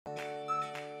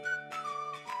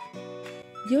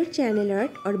Your channel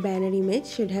art or banner image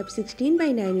should have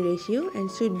 16:9 ratio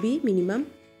and should be minimum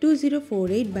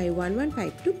 2048 by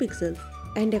 1152 pixels.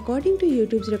 And according to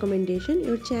YouTube's recommendation,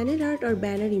 your channel art or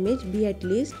banner image be at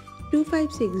least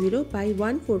 2560 by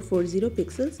 1440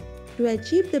 pixels to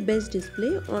achieve the best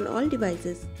display on all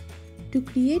devices. To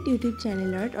create YouTube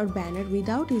channel art or banner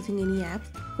without using any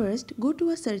apps, first go to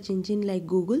a search engine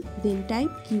like Google, then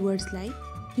type keywords like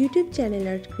YouTube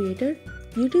channel art creator,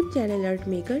 YouTube channel art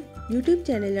maker, YouTube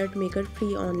channel art maker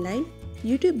free online,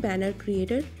 YouTube banner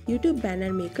creator, YouTube banner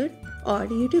maker, or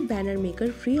YouTube banner maker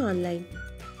free online.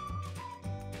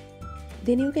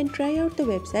 Then you can try out the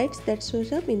websites that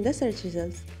shows up in the search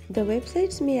results. The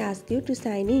websites may ask you to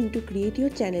sign in to create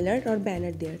your channel art or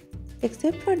banner there.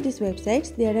 Except for these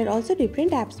websites, there are also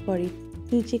different apps for it.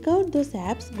 To check out those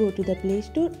apps, go to the Play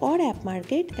Store or App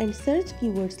Market and search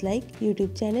keywords like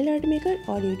YouTube channel art maker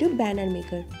or YouTube banner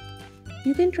maker.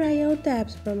 You can try out the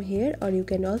apps from here, or you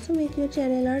can also make your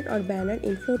channel art or banner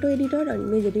in photo editor or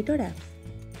image editor apps.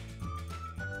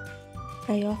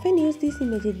 I often use this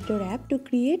image editor app to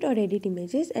create or edit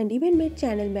images and even make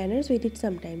channel banners with it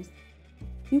sometimes.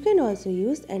 You can also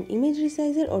use an image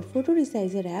resizer or photo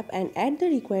resizer app and add the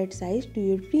required size to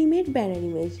your pre-made banner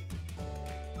image.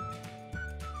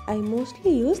 I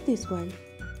mostly use this one.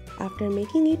 After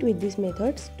making it with these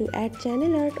methods, to add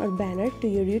channel art or banner to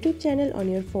your YouTube channel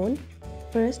on your phone,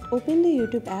 first open the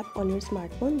YouTube app on your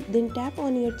smartphone, then tap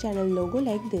on your channel logo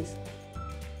like this.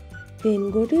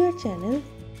 Then go to your channel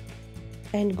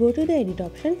and go to the edit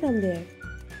option from there.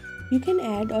 You can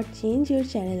add or change your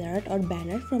channel art or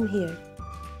banner from here.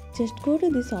 Just go to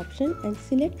this option and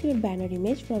select your banner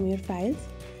image from your files,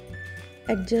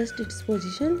 adjust its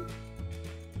position,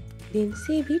 then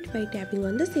save it by tapping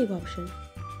on the save option.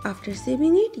 After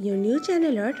saving it, your new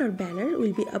channel art or banner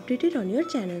will be updated on your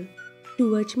channel. To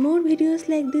watch more videos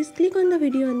like this, click on the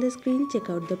video on the screen, check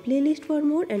out the playlist for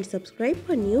more and subscribe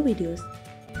for new videos.